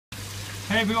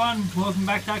Hey everyone, welcome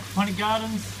back to Aquaponic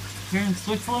Gardens here in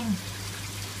Switzerland.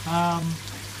 So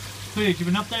to give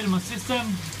an update on my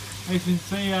system. As you can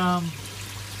see,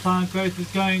 plant growth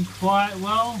is going quite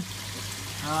well.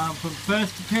 For the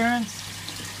first appearance,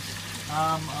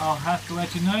 I'll have to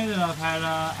let you know that I've had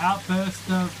an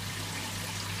outburst of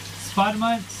spider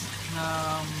mites.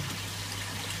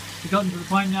 It's gotten to the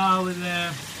point now where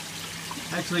they're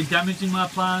actually damaging my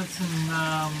plants and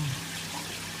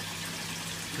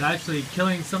they're actually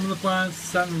killing some of the plants.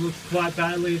 Starting to look quite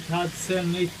badly. It's hard to see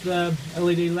underneath the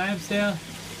LED lamps there.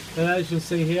 But as you'll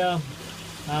see here,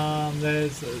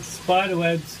 there's spider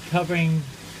webs covering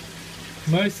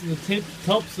most of the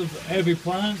tops of every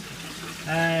plant,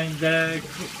 and as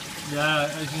you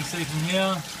can see from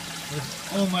here,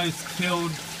 they've almost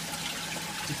killed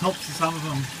the tops of some of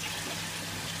them.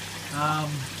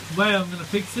 The way I'm going to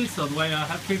fix this, or the way I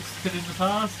have fixed it in the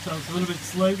past, I was a little bit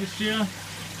slow this year,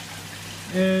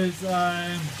 is I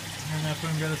don't know if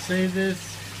I'm going to see this.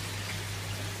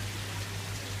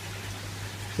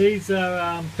 These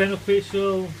are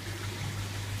beneficial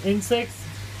insects.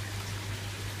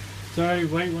 Sorry,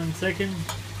 wait 1 second.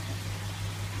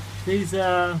 These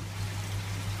are.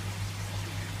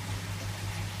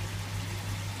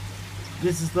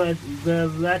 This is the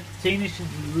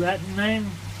Latin name.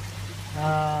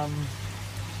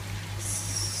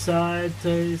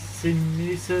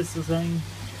 Cytosinesis or something.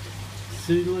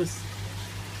 Pseudolus.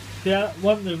 Yeah,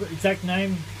 want the exact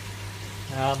name?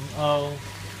 I'll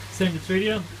send it through to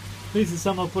you. These are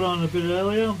some I put on a bit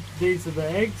earlier. These are the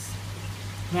eggs.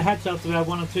 They hatch after about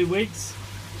 1 or 2 weeks.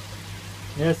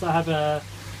 Yes, I have a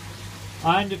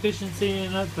iron deficiency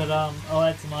in it, but I'll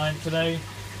add some iron today.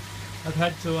 I've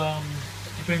had to.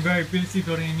 I've been very busy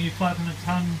building a new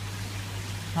 500-ton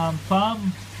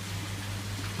farm.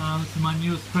 This is my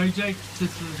newest project.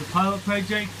 This was a pilot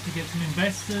project to get some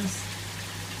investors,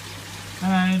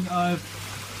 and I've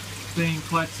been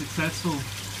quite successful.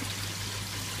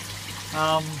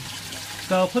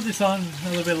 So I'll put this on a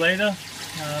little bit later.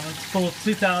 It's full of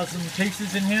 2,000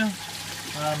 pieces in here.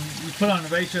 You put on a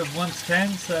ratio of 1 to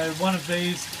 10, so 1 of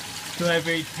these to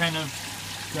every 10 of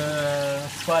the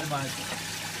spider mites.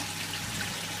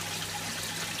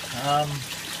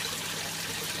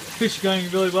 Fish are going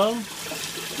really well.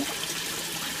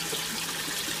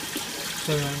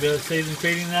 So I'm going to be able to see them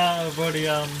feeding now. I've already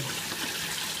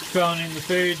thrown in the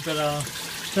food, but they're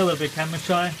a little bit camera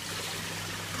shy.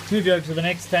 Move you over to the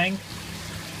next tank.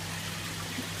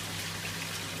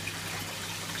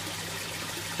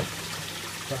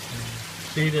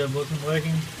 Feeder wasn't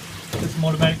working. There's some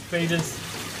automatic feeders.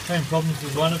 Having problems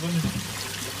with one of them.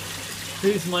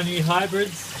 These are my new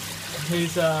hybrids.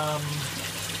 These are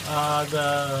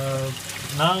the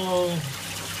Nile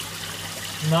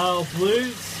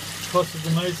Blues, cross with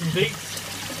the Mozambiques,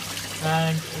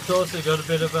 and it's also got a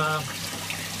bit of a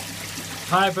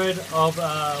hybrid of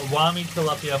Hybrid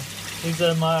Tilapia. These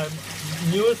are my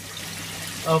newest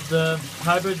of the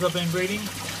hybrids I've been breeding.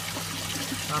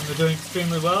 They're doing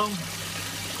extremely well.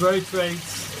 Growth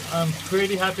rates I'm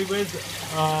pretty happy with.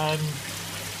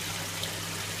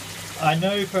 I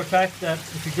know for a fact that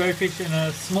if you grow fish in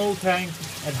a small tank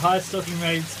at high stocking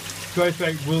rates, growth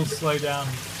rate will slow down.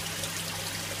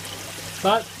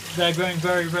 But they're growing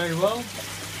very, very well.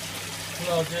 What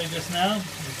I'll do just now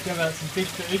is give out some fish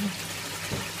food.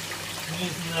 I'm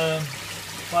using the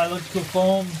biological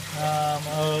form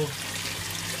of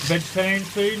vegetarian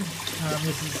food.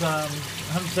 This is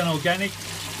 100% organic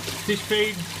fish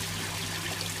feed,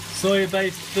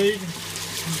 soya-based food.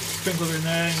 Sprinkle it in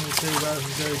there and you'll see rather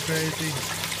than go crazy.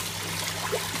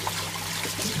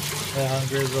 They're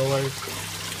hungry as always.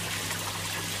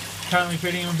 Currently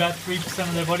feeding them about 3%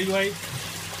 of their body weight.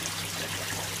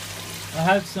 I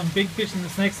have some big fish in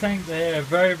this next tank. They are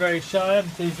very, very shy.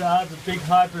 These are the big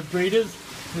hybrid breeders.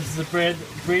 This is a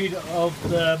breed of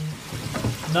the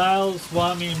Niles,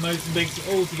 Wami and Mozambiques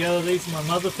all together. These are my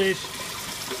mother fish.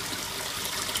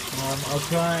 I'll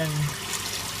try and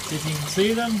see if you can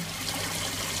see them.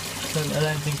 But I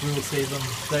don't think we will see them.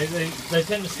 They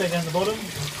tend to stay down the bottom.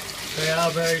 They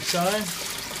are very shy.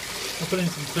 I'll put in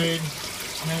some food.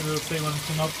 Maybe we'll see one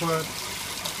come up for it.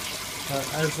 But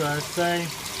as I say,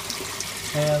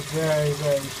 they are very,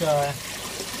 very shy.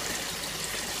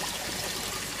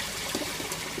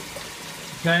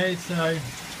 Okay, so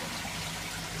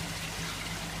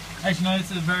as you know,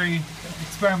 it's a very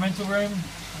experimental room.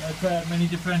 I put out many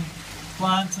different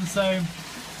plants, and so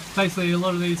basically a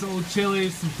lot of these all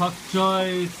chilies, some pak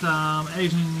choy, some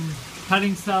Asian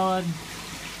cutting salad.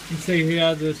 You can see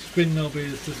here the spin milby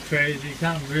is just crazy. You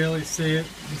can't really see it.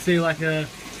 You see like a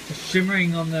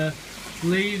shimmering on the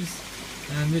leaves,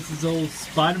 and this is all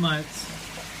spider mites.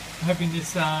 hoping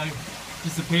this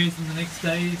disappears in the next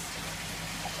days.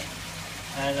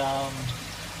 And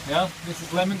yeah, this is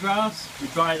lemongrass. We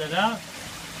dry that out,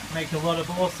 make a lot of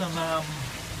awesome.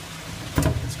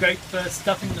 It's great for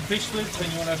stuffing the fish with when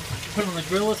you want to put on the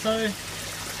grill or so.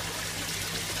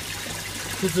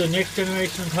 This is the next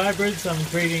generation of hybrids. I'm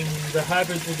breeding the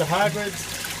hybrids with the hybrids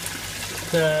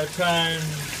to try and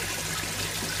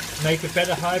make a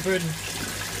better hybrid.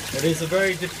 It is a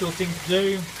very difficult thing to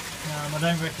do. I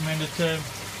don't recommend it to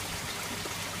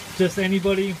just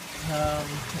anybody.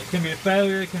 It can be a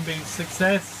failure, it can be a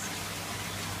success,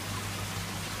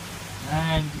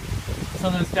 and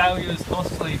sometimes failure is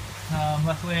costly.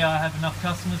 Luckily I have enough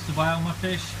customers to buy all my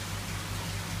fish.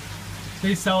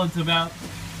 These salads are about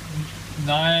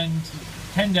 9 to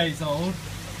 10 days old.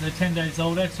 They're 10 days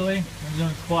old actually. They're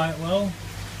doing quite well.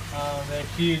 They're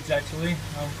huge actually.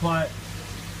 I'm quite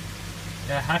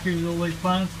happy with all these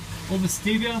plants. All the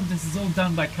stevia, this is all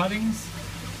done by cuttings.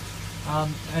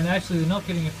 And actually they're not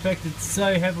getting affected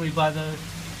so heavily by the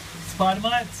spider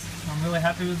mites. I'm really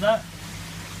happy with that.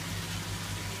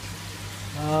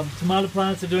 Tomato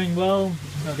plants are doing well.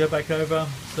 I'll go back over.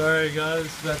 Sorry guys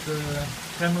about the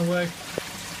camera work.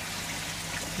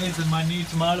 These are my new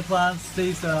tomato plants.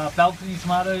 These are balcony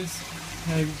tomatoes.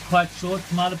 They're quite short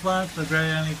tomato plants. They grow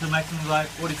only to a maximum of like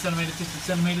 40 centimeters, 50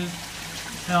 centimeters.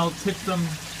 And I'll tip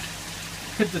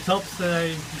the tops so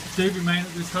they do remain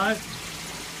at this height.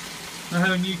 I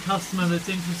have a new customer that's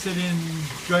interested in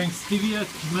growing stevia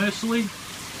commercially.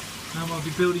 I'll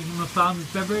be building him a farm in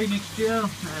February next year,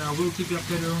 and I will keep you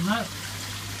updated on that.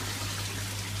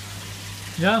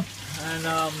 Yeah, and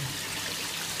I'll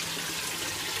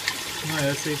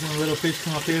see some little fish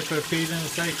come up here for a feed in a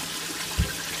sec.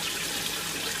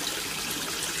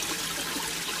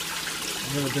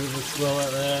 A little bit of a swell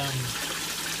out there.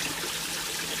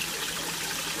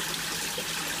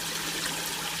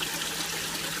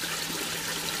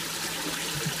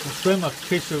 I swear my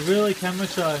fish are really camera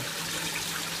shy.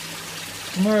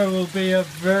 Tomorrow will be a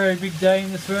very big day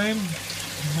in this room.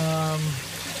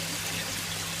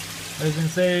 As you can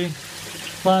see,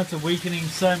 plants are weakening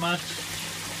so much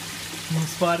from the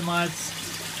spider mites.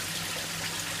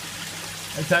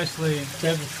 It's actually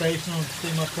devastational to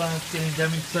see my plants getting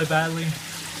damaged so badly.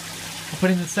 I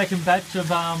put in the second batch of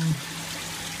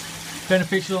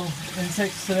beneficial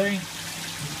insects today.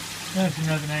 I don't know if you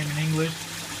know the name in English.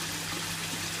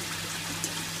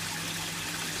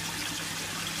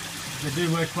 They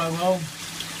do work quite well.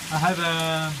 I have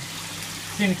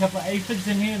seen a couple of aphids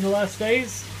in here in the last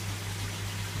days.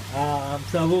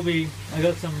 So I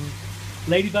got some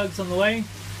ladybugs on the way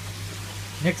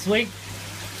next week,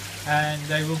 and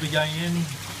they will be going in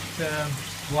to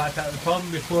wipe out the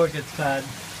problem before it gets bad.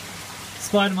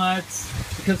 Spider mites,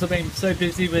 because I've been so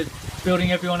busy with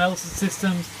building everyone else's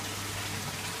systems.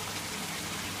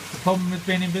 The problem with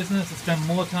being in business, I spend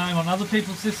more time on other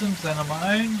people's systems than on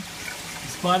my own.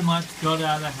 Spider mites got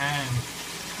out of hand,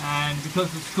 and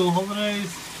because of school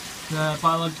holidays, the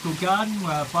biological garden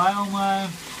where I buy all my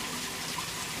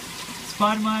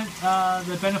spider mite,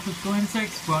 the beneficial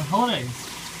insects, were on holidays.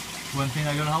 One thing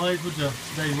I got on holidays, which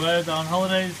they were on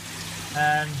holidays,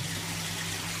 and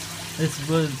this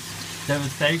was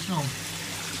devastational.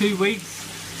 2 weeks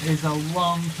is a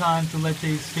long time to let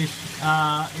these fish,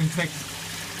 insects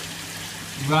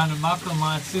run amok on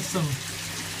my system.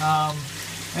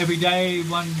 Every day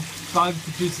one bug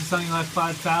produces something like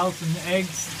 5,000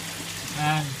 eggs,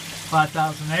 and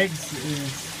 5,000 eggs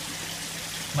is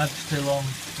much too long.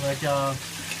 Like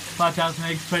 5,000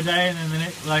 eggs per day, and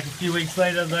then like a few weeks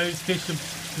later those fish are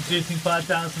producing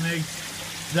 5,000 eggs.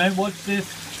 Don't watch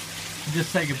this,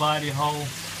 just say goodbye to your whole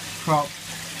crop.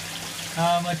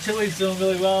 My chilies doing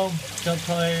really well. Got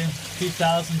probably a few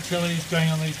thousand chilies growing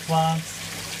on these plants.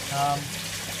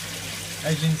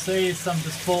 As you can see, some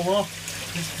just fall off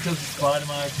just because of spider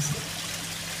mites.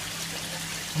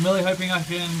 I'm really hoping I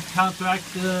can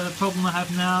counteract the problem I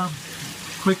have now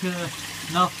quicker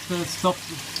enough to stop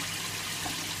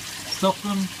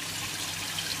them.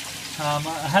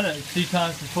 I had it a few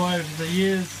times before over the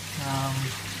years,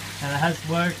 and it has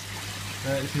worked,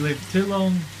 but if you leave it too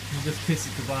long, you just piss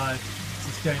it goodbye. It's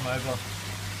just game over.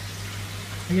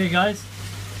 Okay guys,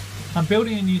 I'm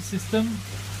building a new system,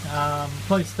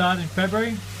 probably start in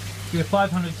February. Be a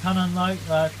 500 tonne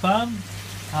farm,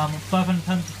 500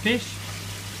 tonnes of fish,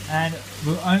 and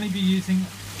we'll only be using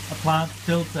a plant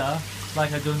filter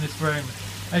like I do in this room.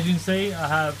 As you can see, I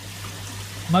have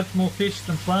much more fish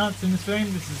than plants in this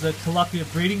room. This is a tilapia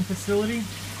breeding facility,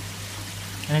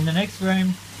 and in the next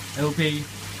room it will be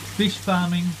fish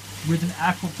farming with an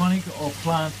aquaponic or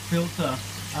plant filter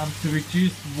to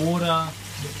reduce water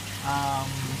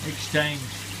exchange.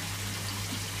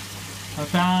 I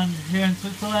found here in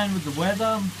Switzerland with the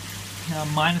weather,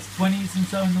 minus 20s and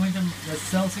so in the winter, that's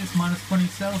Celsius, minus 20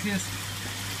 Celsius.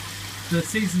 The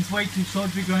season's way too short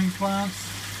to be growing plants,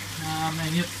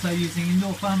 and you have to start using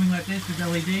indoor farming like this with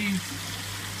LEDs,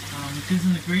 which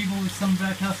isn't agreeable with some of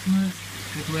our customers,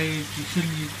 who believe you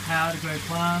shouldn't use power to grow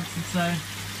plants and so.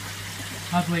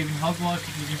 I believe in hogwash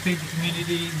if you can feed the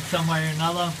community in some way or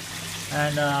another,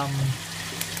 and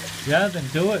yeah, then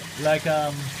do it. Like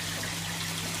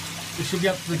it should be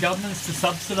up to the governments to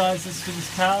subsidise us for this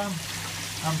power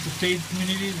to feed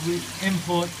communities. We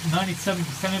import 97%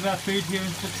 of our food here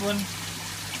in Switzerland,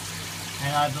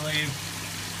 and I believe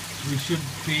we should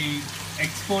be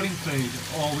exporting food,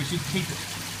 or we should keep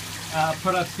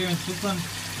products here in Switzerland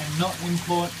and not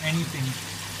import anything.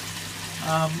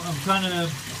 I'm trying to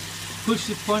push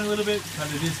this point a little bit, but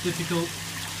it is difficult.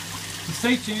 So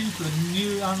stay tuned for the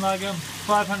new Anlage,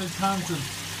 500 tons of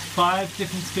 5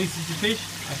 different species of fish.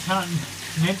 I can't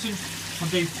mention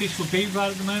what these fish will be right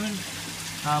at the moment.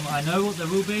 I know what they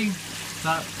will be,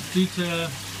 but due to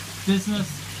business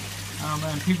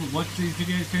and people watch these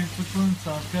videos here in Switzerland,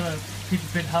 so I've got to keep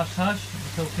a bit hush-hush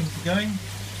until things are going.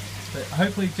 But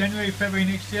hopefully January, February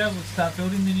next year we'll start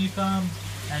building the new farm,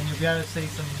 and you'll be able to see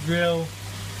some real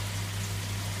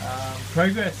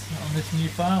progress on this new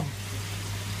farm.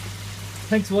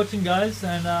 Thanks for watching, guys,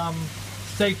 and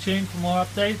stay tuned for more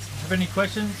updates. If you have any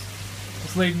questions,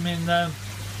 just leave them in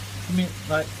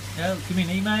give me an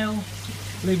email,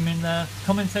 leave them in the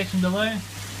comment section below,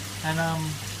 and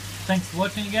thanks for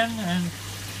watching again, and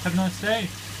have a nice day.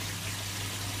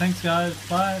 Thanks, guys.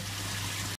 Bye.